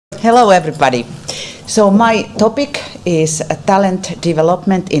Hello everybody. So my topic is talent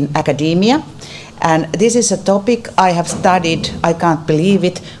development in academia, and this is a topic I have studied, I can't believe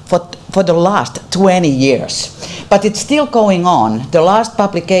it, for the last 20 years. But it's still going on. The last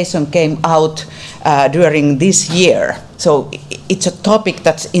publication came out during this year, so it's a topic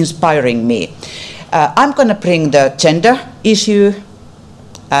that's inspiring me. I'm going to bring the gender issue.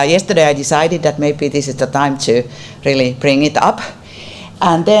 Yesterday I decided that maybe this is the time to really bring it up.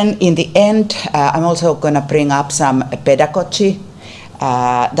 And then in the end, I'm also going to bring up some pedagogy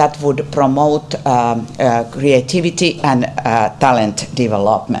that would promote creativity and talent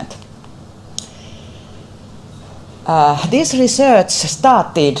development. This research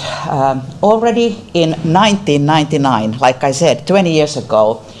started already in 1999, like I said, 20 years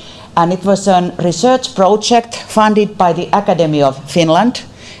ago. And it was a research project funded by the Academy of Finland.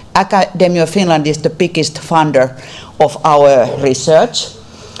 Academy of Finland is the biggest funder of our research.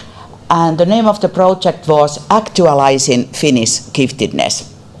 And the name of the project was Actualizing Finnish Giftedness.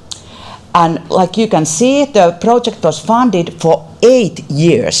 And like you can see, the project was funded for 8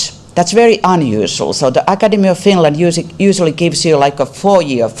 years. That's very unusual. So the Academy of Finland usually gives you like a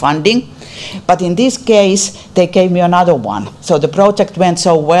 4-year funding. But in this case, they gave me another one. So the project went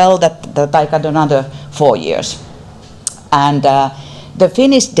so well that I got another 4 years. And the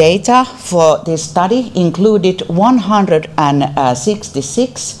Finnish data for this study included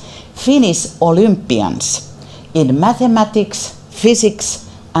 166 Finnish Olympians in mathematics, physics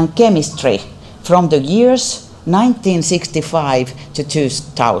and chemistry from the years 1965 to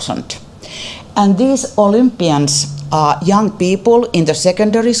 2000. And these Olympians are young people in the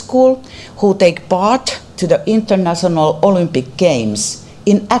secondary school who take part to the International Olympic Games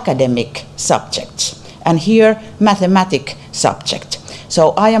in academic subjects, and here mathematics subject.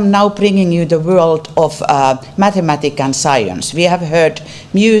 So I am now bringing you the world of mathematics and science. We have heard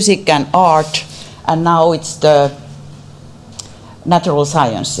music and art, and now it's the natural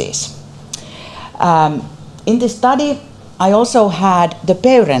sciences. In this study, I also had the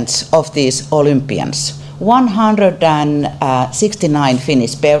parents of these Olympians, 169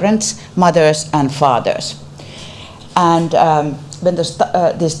 Finnish parents, mothers and fathers. And when the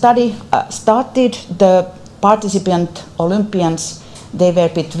study started, the participant Olympians, they were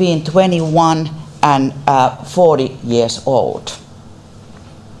between 21 and 40 years old.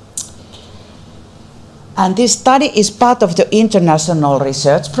 And this study is part of the international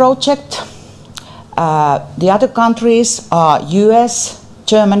research project. The other countries are US,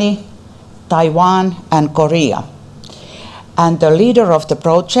 Germany, Taiwan and Korea. And the leader of the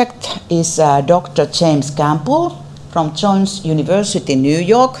project is Dr. James Campbell from Jones University, New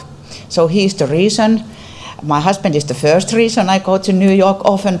York. So he's the reason. My husband is the first reason I go to New York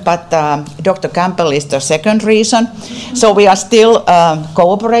often, but Dr. Campbell is the second reason. So we are still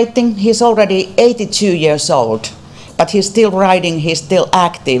cooperating. He's already 82 years old, but he's still writing, he's still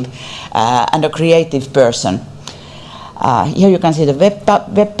active and a creative person. Here you can see the web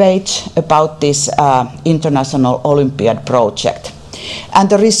page about this International Olympiad project. And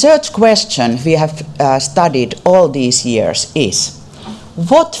the research question we have studied all these years is,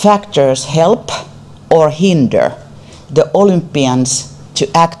 what factors help or hinder the Olympians to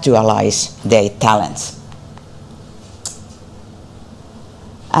actualize their talents?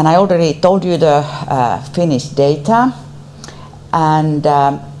 And I already told you the Finnish data, and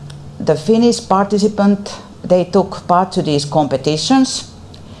the Finnish participant, they took part to these competitions.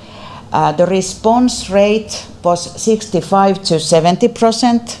 The response rate was 65 to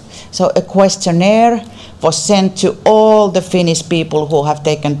 70%, so a questionnaire was sent to all the Finnish people who have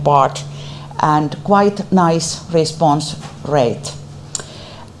taken part, and quite nice response rate.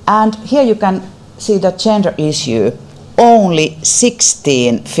 And here you can see the gender issue, only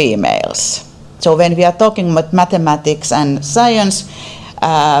 16 females. So when we are talking about mathematics and science,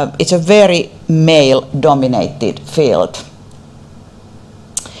 it's a very male-dominated field.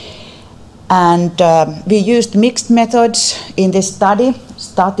 And we used mixed methods in this study,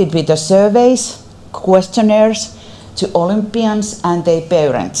 started with the surveys, questionnaires to Olympians and their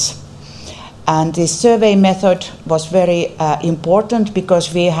parents. And this survey method was very important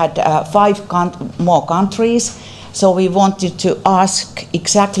because we had 5 more countries, so we wanted to ask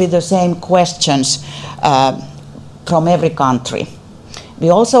exactly the same questions from every country. We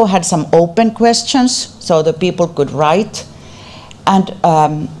also had some open questions, so the people could write, and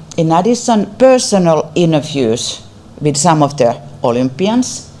in addition, personal interviews with some of the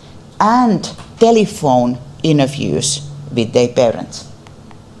Olympians and telephone interviews with their parents.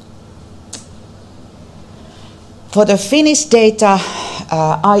 For the Finnish data,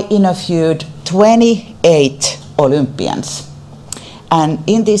 I interviewed 28 Olympians. And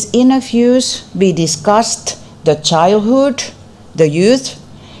in these interviews, we discussed the childhood, the youth,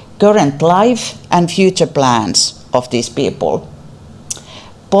 current life, and future plans of these people.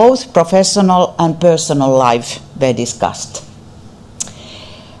 Both professional and personal life were discussed.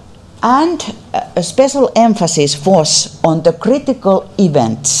 And a special emphasis was on the critical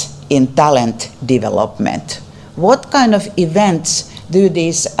events in talent development. What kind of events do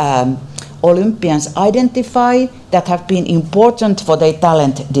these Olympians identify that have been important for their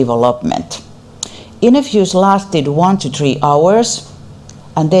talent development? Interviews lasted 1 to 3 hours,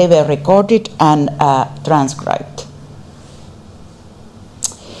 and they were recorded and transcribed.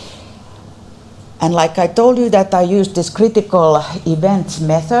 And like I told you that I used this critical events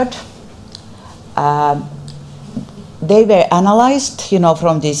method, they were analyzed,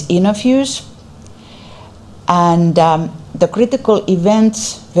 from these interviews, and the critical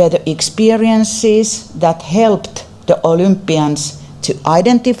events were the experiences that helped the Olympians to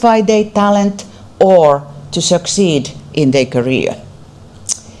identify their talent or to succeed in their career.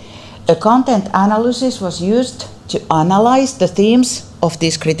 A content analysis was used to analyze the themes of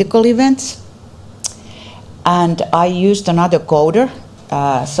these critical events, and I used another coder,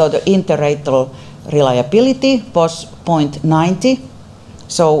 so the interratal reliability was 0.90,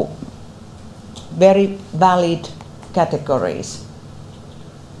 so very valid categories.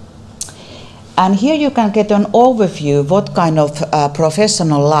 And here you can get an overview what kind of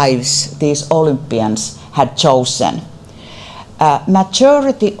professional lives these Olympians had chosen.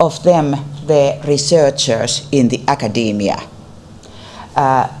 Majority of them were researchers in the academia.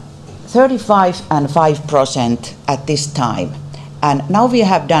 35 and 5% at this time. And now we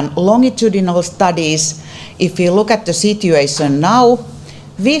have done longitudinal studies. If you look at the situation now,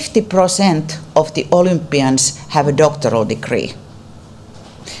 50% of the Olympians have a doctoral degree.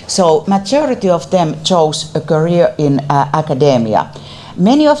 So majority of them chose a career in academia.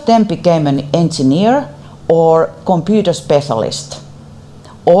 Many of them became an engineer or computer specialist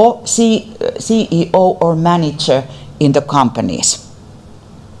or CEO or manager in the companies.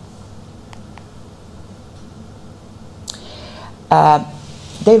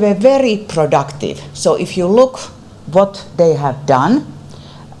 They were very productive. So if you look what they have done,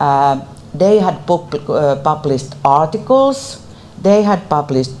 they had published articles, they had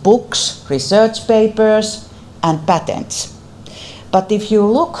published books, research papers, and patents. But if you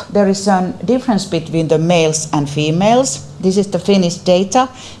look, there is a difference between the males and females. This is the Finnish data,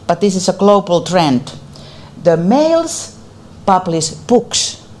 but this is a global trend. The males publish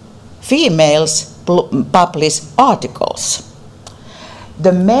books, females publish articles.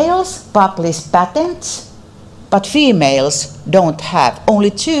 The males publish patents, but females don't have.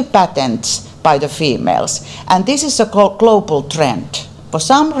 Only 2 patents by the females. And this is a global trend. For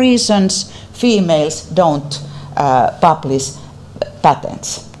some reasons, females don't publish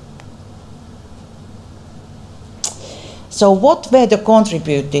patents. So what were the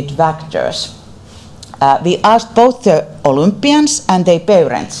contributed factors? We asked both the Olympians and their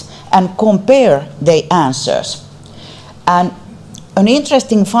parents and compare their answers. And an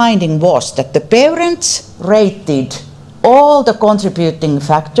interesting finding was that the parents rated all the contributing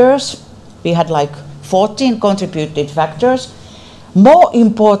factors. We had like 14 contributed factors, more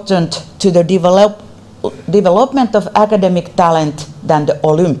important to the development of academic talent than the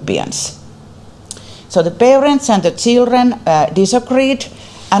Olympians. So the parents and the children disagreed,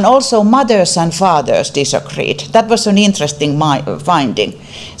 and also mothers and fathers disagreed. That was an interesting finding.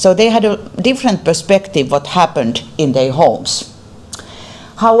 So they had a different perspective what happened in their homes.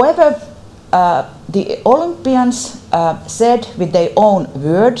 However, the Olympians said with their own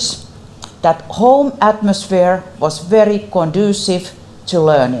words that home atmosphere was very conducive to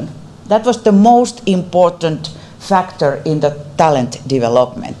learning. That was the most important factor in the talent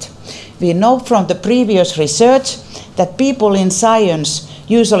development. We know from the previous research that people in science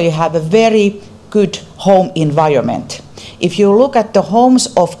usually have a very good home environment. If you look at the homes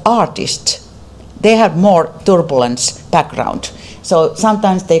of artists, they have more turbulence background. So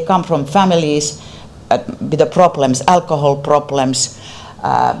sometimes they come from families with the problems, alcohol problems,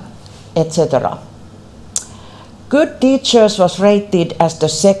 etc. Good teachers was rated as the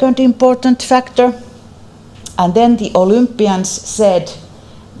second important factor. And then the Olympians said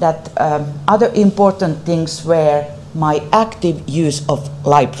that other important things were my active use of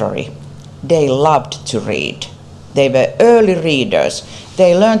library. They loved to read. They were early readers.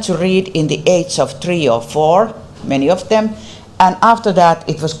 They learned to read in the age of 3 or 4, many of them. And after that,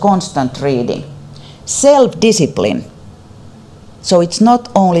 it was constant reading. Self-discipline. So it's not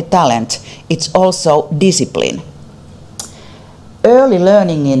only talent, it's also discipline. Early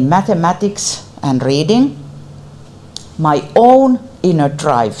learning in mathematics and reading. My own inner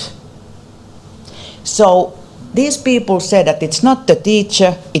drive. So these people said that it's not the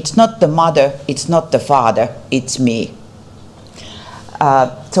teacher, it's not the mother, it's not the father, it's me.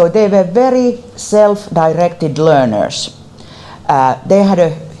 So they were very self-directed learners. They had a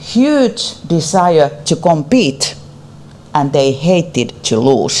huge desire to compete, and they hated to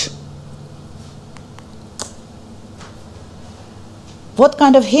lose. What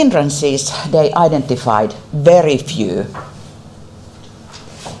kind of hindrances they identified? Very few.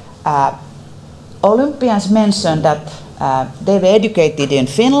 Olympians mentioned that they were educated in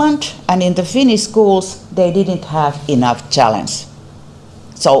Finland, and in the Finnish schools they didn't have enough challenge.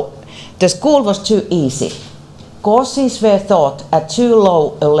 So the school was too easy. Courses were taught at too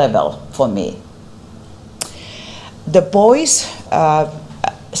low a level for me. The boys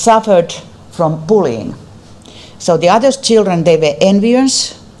suffered from bullying. So the other children, they were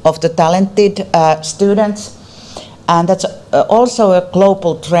envious of the talented students, and that's also a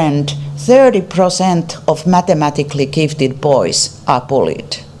global trend. 30% of mathematically gifted boys are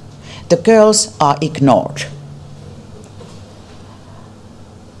bullied. The girls are ignored.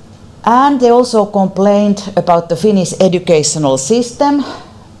 And they also complained about the Finnish educational system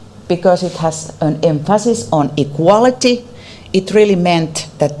because it has an emphasis on equality. It really meant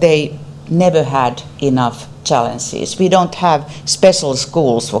that they never had enough challenges. We don't have special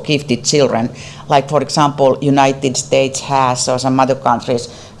schools for gifted children, like for example United States has or some other countries.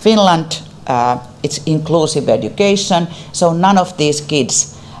 Finland, it's inclusive education, so none of these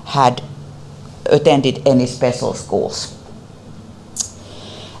kids had attended any special schools.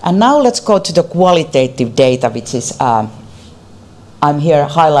 And now let's go to the qualitative data, which is, I'm here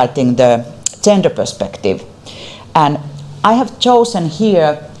highlighting the gender perspective. And I have chosen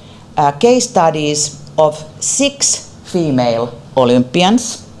here case studies of 6 female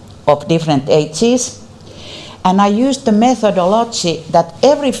Olympians of different ages. And I used the methodology that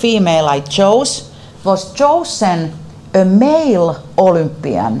every female I chose was chosen a male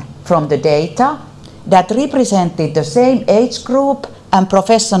Olympian from the data that represented the same age group and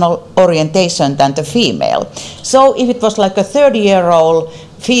professional orientation than the female. So if it was like a 30-year-old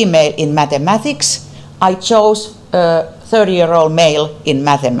female in mathematics, I chose a 30-year-old male in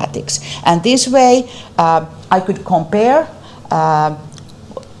mathematics. And this way I could compare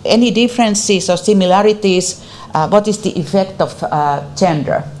any differences or similarities, what is the effect of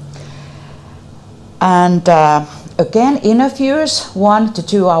gender. And again, interviews, 1 to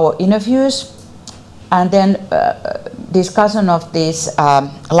 2 hour interviews, and then discussion of these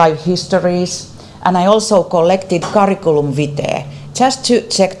life histories. And I also collected curriculum vitae, just to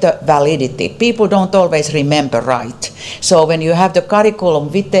check the validity. People don't always remember right. So when you have the curriculum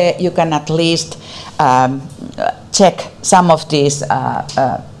vitae, you can at least check some of these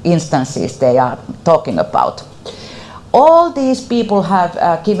instances they are talking about. All these people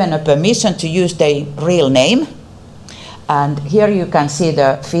have given a permission to use their real name. And here you can see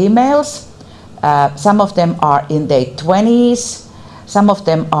the females. Some of them are in their 20s, some of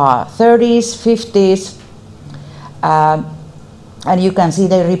them are 30s, 50s, and you can see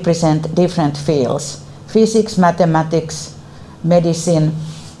they represent different fields: physics, mathematics, medicine.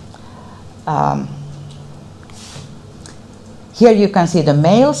 Here you can see the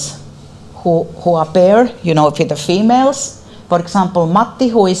males who are paired, you know, with the females. For example, Matti,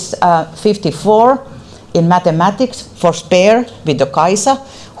 who is 54 in mathematics, was paired with the Kaisa,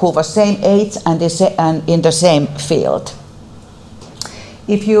 who was same age and in the same field.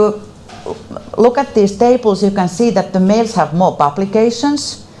 If you look at these tables, you can see that the males have more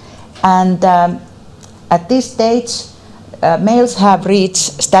publications, and at this stage males have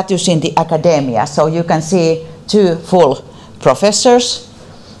reached status in the academia, so you can see 2 full professors.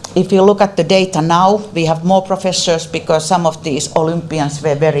 If you look at the data now, we have more professors because some of these Olympians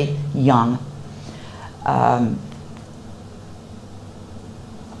were very young.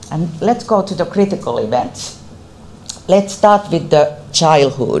 And let's go to the critical events. Let's start with the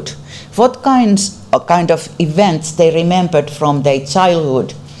childhood. What kind of events they remembered from their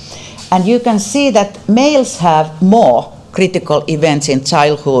childhood? And you can see that males have more critical events in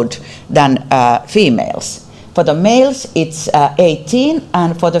childhood than females. For the males it's 18,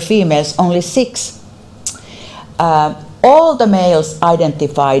 and for the females only 6. All the males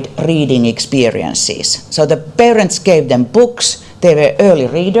identified reading experiences. So the parents gave them books, they were early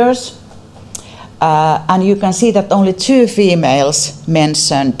readers, and you can see that only 2 females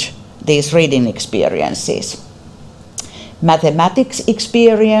mentioned these reading experiences. Mathematics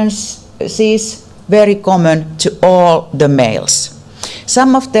experiences, very common to all the males.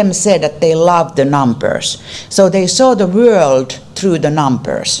 Some of them said that they loved the numbers, so they saw the world through the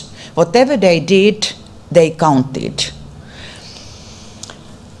numbers. Whatever they did, they counted.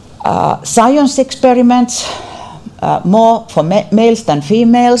 Science experiments, more for males than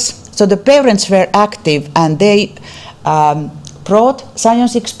females. So the parents were active and they brought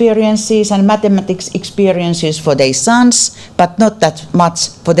science experiences and mathematics experiences for their sons, but not that much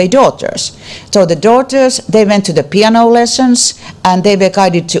for their daughters. So the daughters, they went to the piano lessons and they were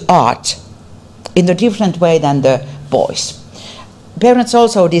guided to art in a different way than the boys. Parents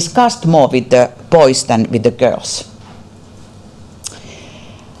also discussed more with the boys than with the girls.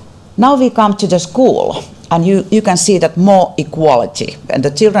 Now we come to the school, and you can see that more equality. When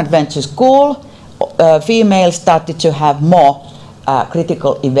the children went to school, females started to have more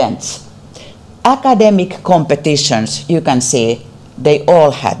critical events. Academic competitions, you can see, they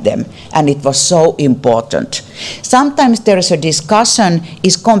all had them, and it was so important. Sometimes there is a discussion,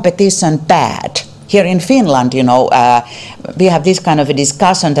 is competition bad? Here in Finland, you know, we have this kind of a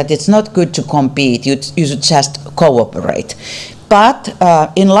discussion that it's not good to compete, you should just cooperate. But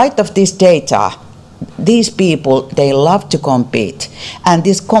in light of this data, these people, they love to compete. And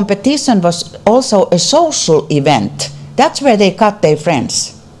this competition was also a social event. That's where they got their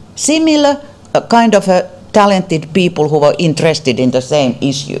friends. Similar kind of talented people who were interested in the same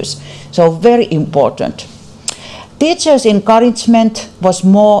issues. So very important. Teachers' encouragement was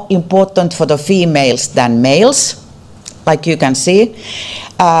more important for the females than males, like you can see.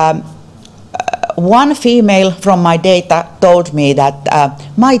 One female from my data told me that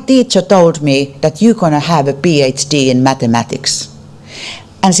my teacher told me that you're going to have a PhD in mathematics.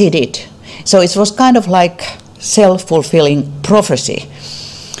 And she did. So it was kind of like self-fulfilling prophecy,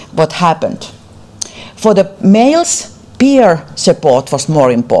 what happened. For the males, peer support was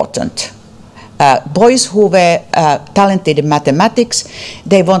more important. Boys who were talented in mathematics,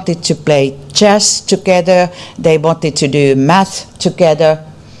 they wanted to play chess together, they wanted to do math together.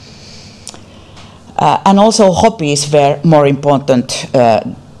 And also hobbies were more important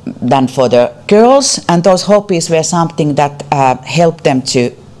than for the girls, and those hobbies were something that helped them to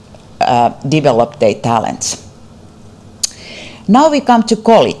develop their talents. Now we come to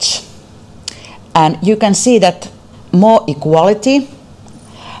college, and you can see that more equality.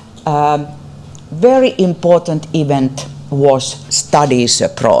 Very important event was studies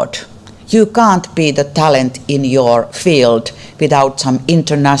abroad. You can't be the talent in your field without some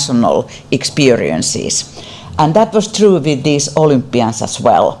international experiences. And that was true with these Olympians as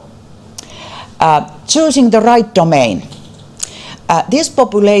well. Choosing the right domain. This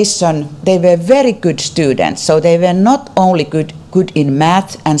population, they were very good students, so they were not only good in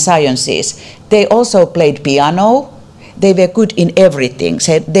math and sciences, they also played piano, they were good in everything,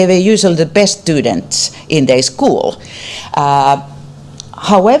 so they were usually the best students in their school.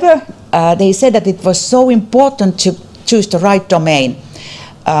 However, they said that it was so important to choose the right domain.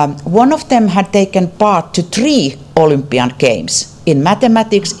 One of them had taken part to 3 Olympian Games in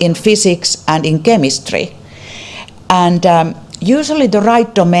mathematics, in physics, and in chemistry. And usually the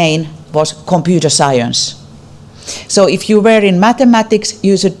right domain was computer science. So if you were in mathematics,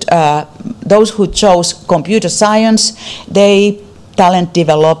 you should, those who chose computer science, their talent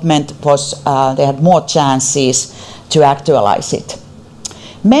development was, they had more chances to actualize it.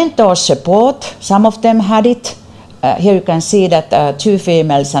 Mentor support, some of them had it. Here you can see that 2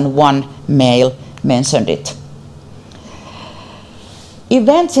 females and 1 male mentioned it.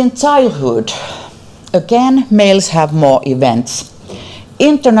 Events in childhood. Again, males have more events.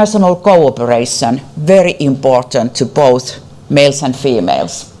 International cooperation, very important to both males and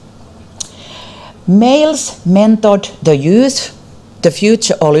females. Males mentored the youth, the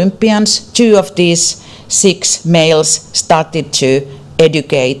future Olympians. 2 of these 6 males started to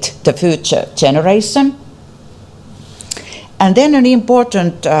educate the future generation. And then an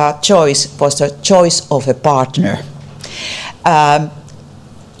important choice was the choice of a partner.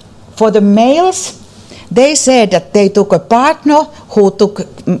 For the males, they said that they took a partner who took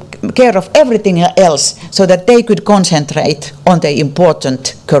care of everything else so that they could concentrate on their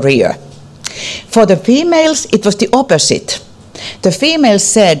important career. For the females, it was the opposite. The females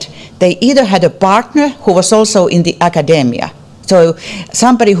said they either had a partner who was also in the academia, so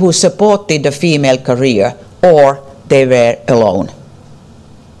somebody who supported the female career, or they were alone.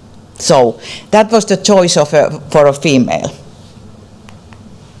 So that was the choice of for a female.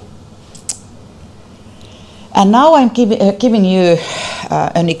 And now I'm giving you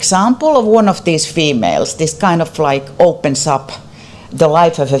an example of one of these females. This kind of like opens up the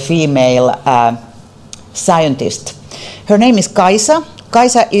life of a female scientist. Her name is Kaisa.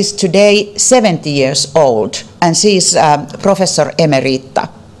 Kaisa is today 70 years old, and she is Professor Emerita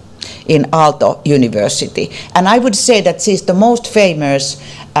in Aalto University. And I would say that she's the most famous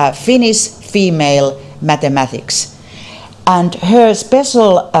Finnish female mathematics. And her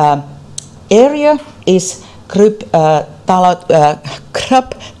special area is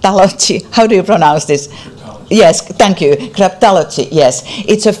cryptology. How do you pronounce this? Yes, thank you. Cryptology, yes.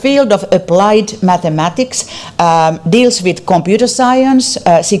 It's a field of applied mathematics, deals with computer science,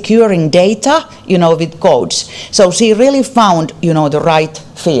 securing data, with codes. So she really found, the right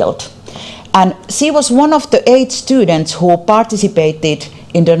field. And she was one of the 8 students who participated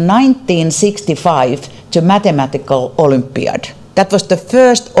in the 1965 mathematical Olympiad. That was the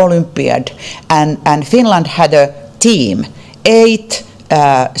first Olympiad, and Finland had a team, 8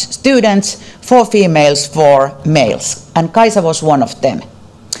 students, 4 females, 4 males, and Kaisa was one of them.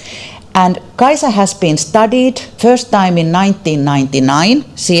 And Kaisa has been studied first time in 1999.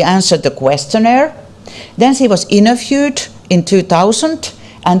 She answered the questionnaire. Then she was interviewed in 2000,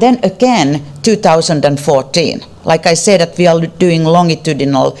 and then again 2014. Like I said, that we are doing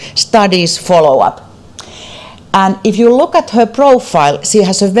longitudinal studies, follow-up. And if you look at her profile, she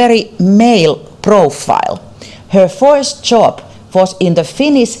has a very male profile. Her first job was in the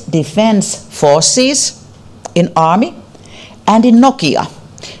Finnish Defense Forces, in Army, and in Nokia,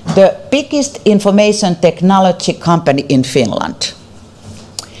 the biggest information technology company in Finland.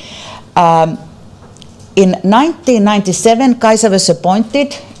 In 1997, Kaisa was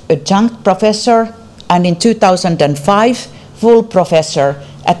appointed adjunct professor, and in 2005, full professor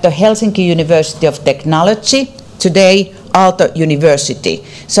at the Helsinki University of Technology, today Aalto University.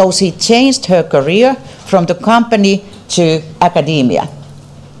 So she changed her career from the company to academia.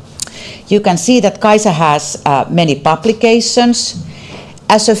 You can see that Kaisa has many publications.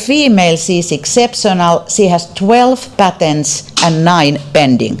 As a female, she is exceptional. She has 12 patents and 9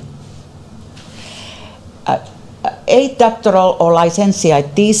 pending. 8 doctoral or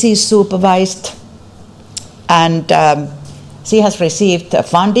licentiate theses supervised, and she has received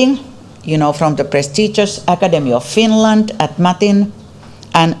funding, from the prestigious Academy of Finland at Matin,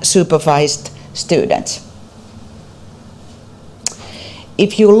 and supervised students.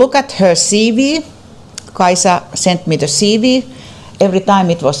 If you look at her CV, Kaisa sent me the CV. Every time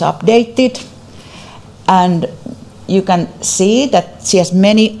it was updated, and you can see that she has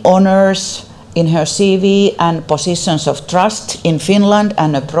many honors in her CV and positions of trust in Finland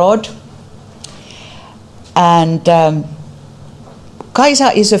and abroad. And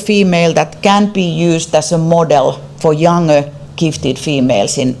Kaisa is a female that can be used as a model for younger gifted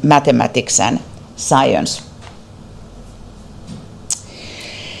females in mathematics and science.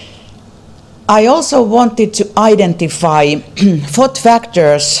 I also wanted to identify what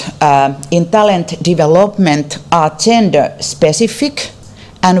factors in talent development are gender specific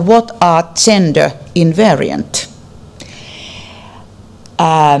and what are gender invariant.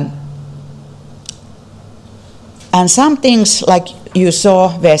 And some things, like you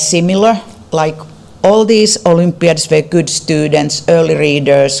saw, were similar, like all these Olympiads were good students, early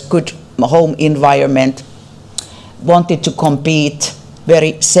readers, good home environment, wanted to compete,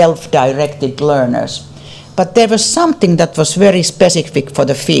 very self-directed learners. But there was something that was very specific for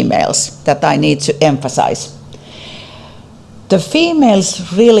the females that I need to emphasize. The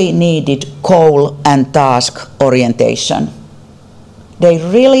females really needed goal and task orientation. They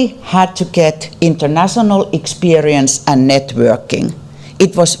really had to get international experience and networking.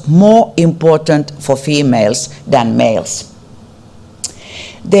 It was more important for females than males.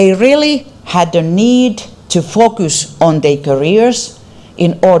 They really had the need to focus on their careers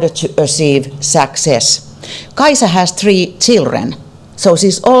in order to achieve success. Kaisa has 3 children, so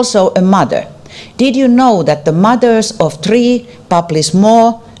she's also a mother. Did you know that the mothers of 3 publish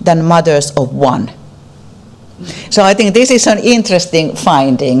more than mothers of 1? So I think this is an interesting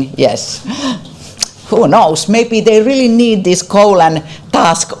finding, yes. Who knows, maybe they really need this goal and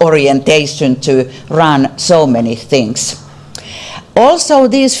task orientation to run so many things. Also,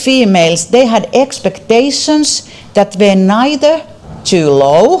 these females, they had expectations that were neither too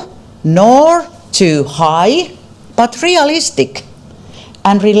low nor too high, but realistic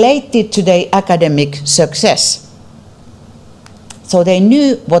and related to their academic success. So they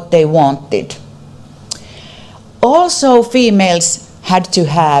knew what they wanted. Also, females had to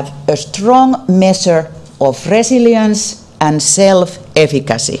have a strong measure of resilience and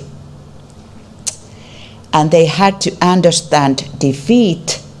self-efficacy. And they had to understand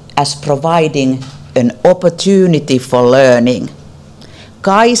defeat as providing an opportunity for learning.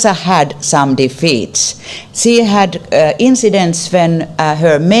 Kaisa had some defeats. She had incidents when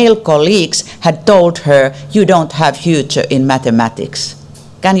her male colleagues had told her, "You don't have future in mathematics."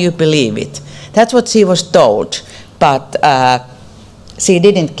 Can you believe it? That's what she was told, but she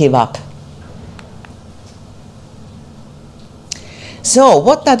didn't give up. So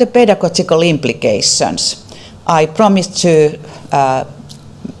what are the pedagogical implications? I promised to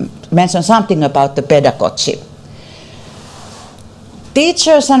mention something about the pedagogy.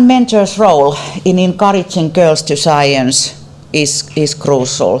 Teachers and mentors' role in encouraging girls to science is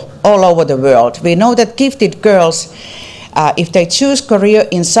crucial all over the world. We know that gifted girls, if they choose career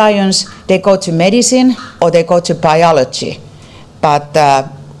in science, they go to medicine or they go to biology. But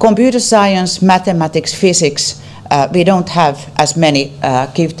computer science, mathematics, physics, we don't have as many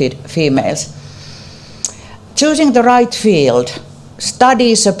gifted females. Choosing the right field,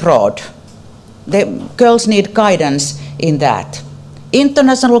 studies abroad, the girls need guidance in that.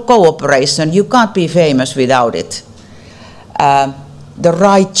 International cooperation, you can't be famous without it. The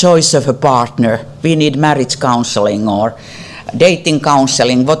right choice of a partner, we need marriage counseling or dating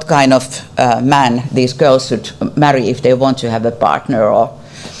counseling, what kind of man these girls should marry if they want to have a partner.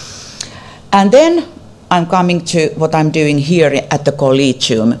 And then I'm coming to what I'm doing here at the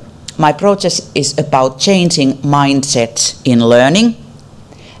Collegium. My project is about changing mindsets in learning,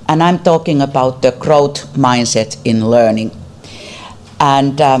 and I'm talking about the growth mindset in learning.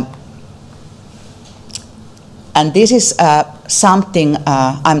 And this is something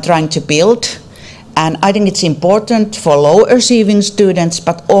I'm trying to build, and I think it's important for low-achieving students,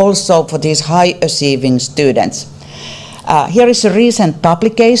 but also for these high-achieving students. Here is a recent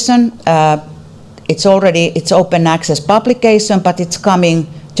publication. It's open access publication, but it's coming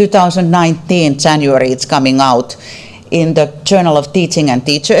 2019 January. It's coming out in the Journal of Teaching and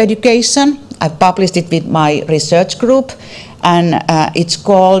Teacher Education. I've published it with my research group, and it's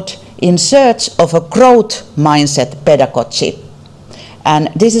called In Search of a Growth Mindset Pedagogy. And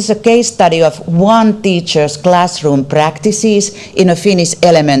this is a case study of one teacher's classroom practices in a Finnish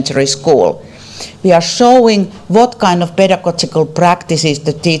elementary school. We are showing what kind of pedagogical practices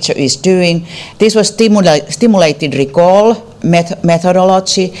the teacher is doing. This was stimulated recall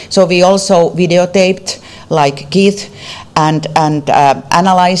methodology, so we also videotaped like Keith and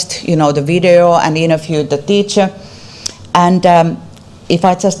analyzed, the video and interviewed the teacher. And if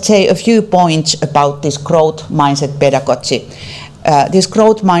I just say a few points about this growth mindset pedagogy. This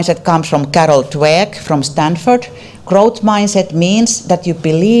growth mindset comes from Carol Dweck from Stanford. Growth mindset means that you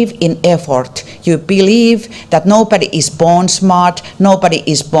believe in effort. You believe that nobody is born smart, nobody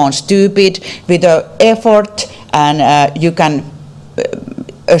is born stupid. With the effort, and you can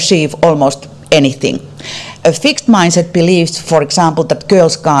achieve almost anything. A fixed mindset believes, for example, that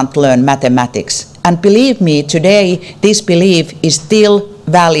girls can't learn mathematics. And believe me, today this belief is still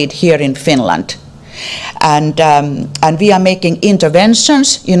valid here in Finland. And we are making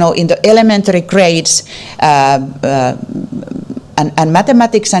interventions, in the elementary grades, and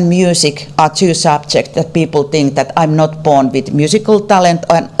mathematics and music are two subjects that people think that I'm not born with musical talent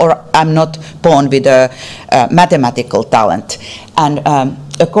or I'm not born with a mathematical talent. And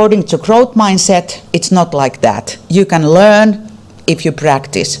according to growth mindset, it's not like that. You can learn if you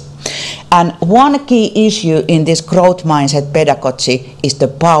practice. And one key issue in this growth mindset pedagogy is the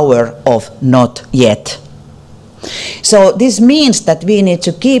power of not yet. So this means that we need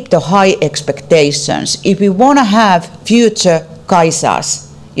to keep the high expectations. If we want to have future Kaisas,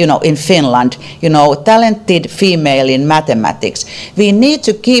 in Finland, talented female in mathematics, we need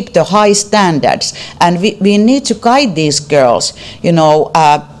to keep the high standards, and we need to guide these girls.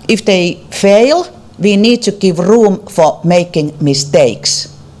 If they fail, we need to give room for making mistakes.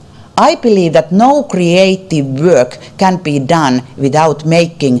 I believe that no creative work can be done without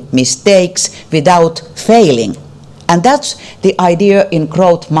making mistakes, without failing. And that's the idea in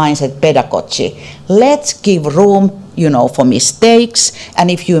growth mindset pedagogy. Let's give room, for mistakes. And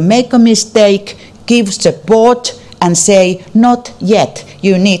if you make a mistake, give support and say, not yet,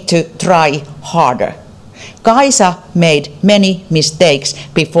 you need to try harder. Kaisa made many mistakes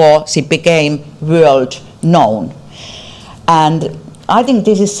before she became world known. And I think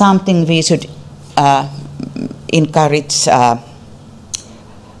this is something we should encourage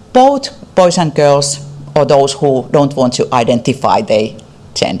both boys and girls, or those who don't want to identify their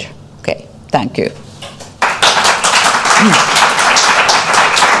gender. Okay, thank you. You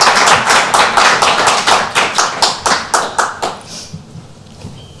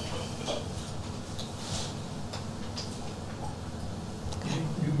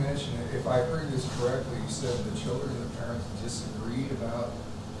mentioned, if I heard this correctly, you said the children and the parents disagreed about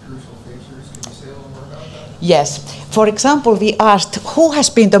crucial features. Can you say a little more about that? Yes. For example, we asked who has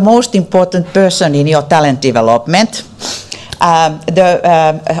been the most important person in your talent development.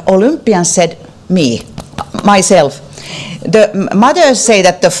 The Olympians said myself. The mothers say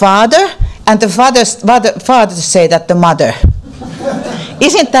that the father, and the fathers say that the mother.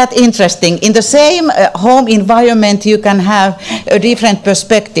 Isn't that interesting? In the same home environment, you can have a different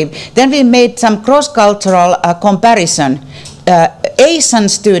perspective. Then we made some cross-cultural comparison. Asian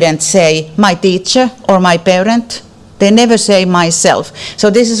students say, my teacher or my parent. They never say myself. So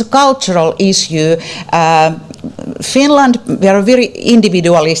this is a cultural issue. Finland, we are a very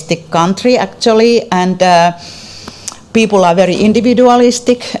individualistic country, actually, and people are very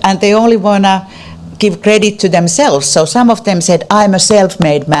individualistic, and they only want to give credit to themselves. So some of them said, I'm a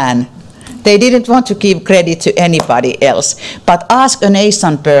self-made man. They didn't want to give credit to anybody else. But ask an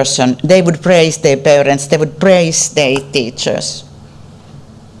Asian person, they would praise their parents, they would praise their teachers.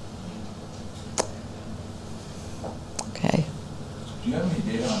 Okay. Do you have any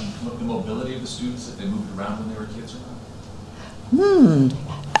data on the mobility of the students, if they moved around when they were kids or not?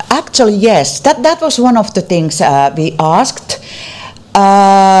 Actually, yes. That was one of the things we asked.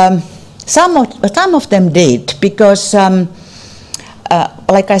 Some of them did, because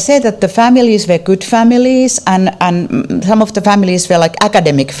like I said, that the families were good families, and some of the families were like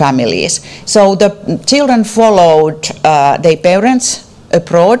academic families. So the children followed their parents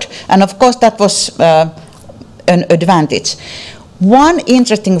abroad, and of course that was an advantage. One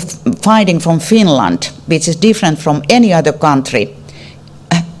interesting finding from Finland, which is different from any other country,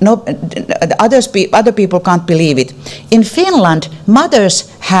 other people can't believe it. In Finland, mothers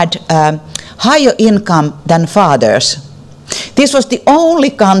had higher income than fathers. This was the only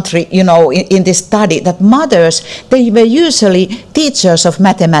country, you know, in this study that mothers, they were usually teachers of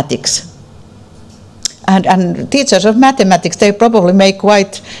mathematics. And teachers of mathematics, they probably make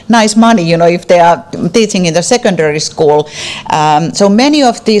quite nice money, you know, if they are teaching in the secondary school. So many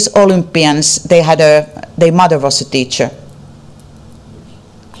of these Olympians, their mother was a teacher.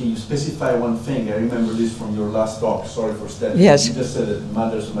 Can you specify one thing? I remember this from your last talk. Sorry for stepping. Yes. You just said that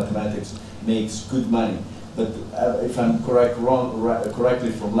mothers of mathematics makes good money. But if I'm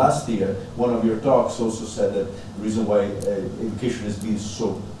correctly from last year, one of your talks also said that the reason why education has been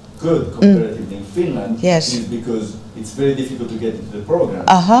so good comparatively in Finland is because it's very difficult to get into the program.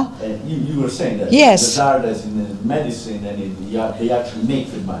 And you were saying that the Zardas in medicine and they actually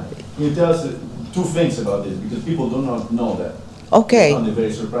make good money. Can you tell us two things about this? Because people do not know that. Okay. It's only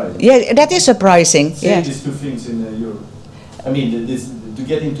very surprising. Yeah, that is surprising. Say these two things in your, I mean, to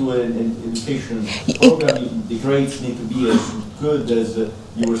get into an education program, the grades need to be as good as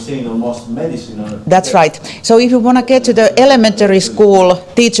you were saying almost medicine. That's right. So if you want to get to the elementary school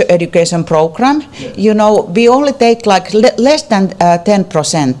teacher education program, you know, we only take like less than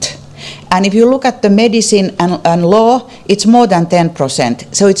 10%. And if you look at the medicine and law, it's more than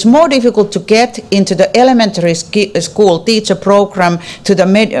 10%. So it's more difficult to get into the elementary school teacher program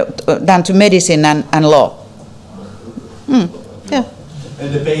than to medicine and law. Yeah.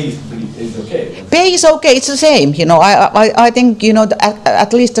 And the pay is okay? Pay is okay, it's the same. You know, I think, you know,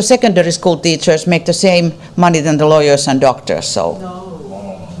 at least the secondary school teachers make the same money than the lawyers and doctors, so. No.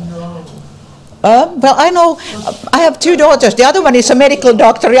 Well, I know, I have two daughters. The other one is a medical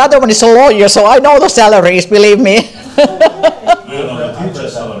doctor, the other one is a lawyer, so I know the salaries, believe me. Do you know the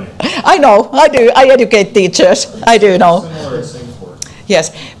teacher's salary? I know, I do. I educate teachers. I do know.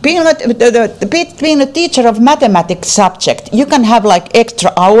 Yes, between a teacher of mathematics subject, you can have like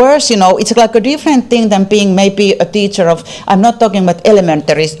extra hours, you know, it's like a different thing than being maybe a teacher of, I'm not talking about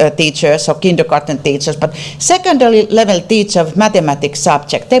elementary teachers or kindergarten teachers, but secondary level teacher of mathematics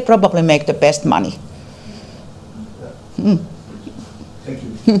subject, they probably make the best money. Thank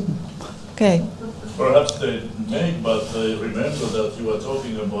you. Okay. Perhaps they make, but remember that you are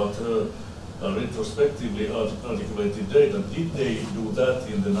talking about retrospectively articulated data. Did they do that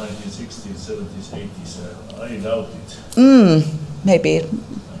in the 1960s, 70s, 80s? I doubt it. Maybe.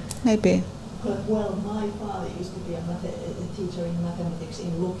 Well, my father used to be a teacher in mathematics in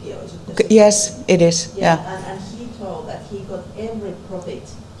Lukio. Yes, it is. Yeah. And he told that he got every profit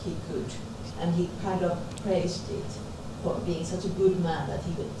he could, and he kind of praised it for being such a good man that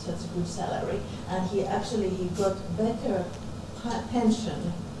he got such a good salary, and he got better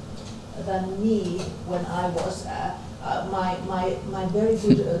pension than me when I was my very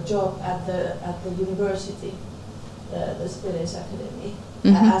good job at the university, the Spelens Academy,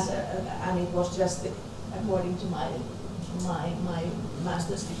 and it was just according to my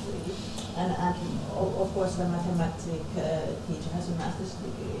master's degree, and of course the mathematics teacher has a master's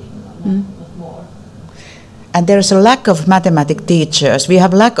degree, not more. And there is a lack of mathematics teachers. We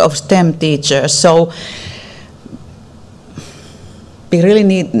have lack of STEM teachers, so we really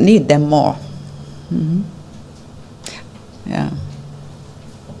need them more. Yeah.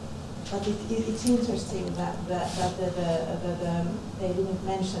 But it's interesting that they didn't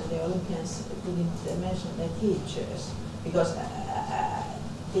mention, the Olympians didn't mention their teachers, because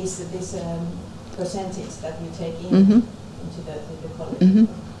this percentage that you take in Mhm. into the college, Mhm.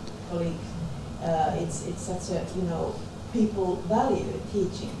 colleague, it's such a, you know, people value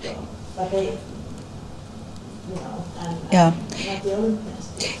teaching job, but they, you know, and Yeah. not the Olympians.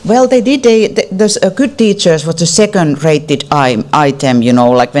 Well, they did. There's a good teachers was the second rated item. You know,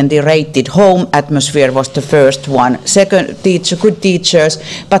 like when they rated home atmosphere was the first one. Second teacher, good teachers,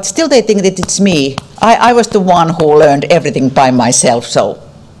 but still they think that it's me. I was the one who learned everything by myself. So,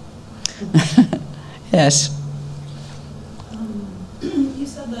 yes. You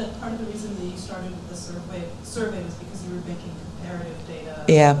said that part of the reason that you started with the survey was because you were making comparative data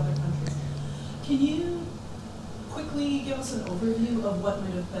Yeah. with other countries. Can you quickly give us an overview of what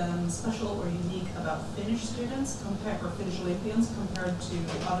might have been special or unique about Finnish students or Finnish Olympians compared to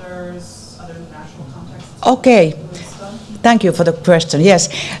other national contexts? Okay. Thank you for the question. Yes.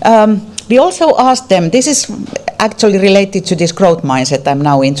 We also asked them, this is actually related to this growth mindset, I'm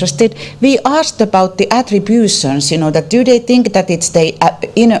now interested. We asked about the attributions, you know, that do they think that it's their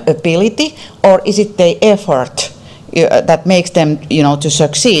inner ability or is it their effort that makes them, you know, to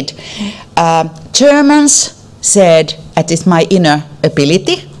succeed? Germans said that it's my inner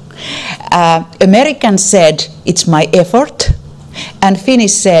ability. Americans said it's my effort. And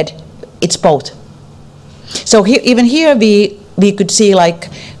Finnish said it's both. So even here we could see like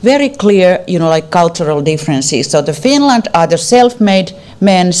very clear, you know, like cultural differences. So the Finland are the self-made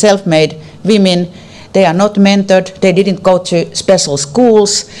men, self-made women. They are not mentored. They didn't go to special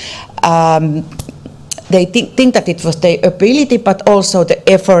schools. They think that it was their ability, but also the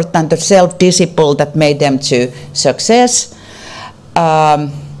effort and the self-discipline that made them to success.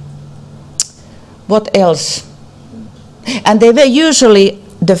 What else? And they were usually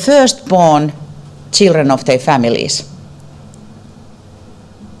the firstborn children of their families.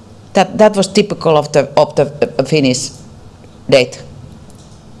 That was typical of the Finnish data.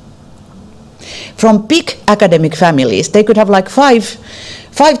 From big academic families, they could have like five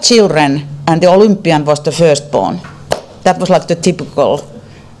children, and the Olympian was the firstborn. That was like the typical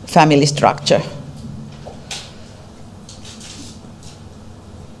family structure.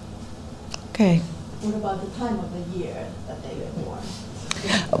 Okay. What about the time of the year that they were born?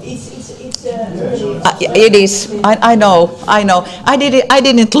 It is. I know. I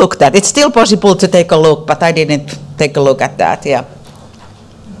didn't look that. It's still possible to take a look, but I didn't take a look at that. Yeah.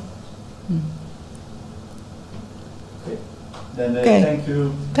 Then Okay. thank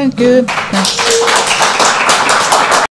you. Thank you.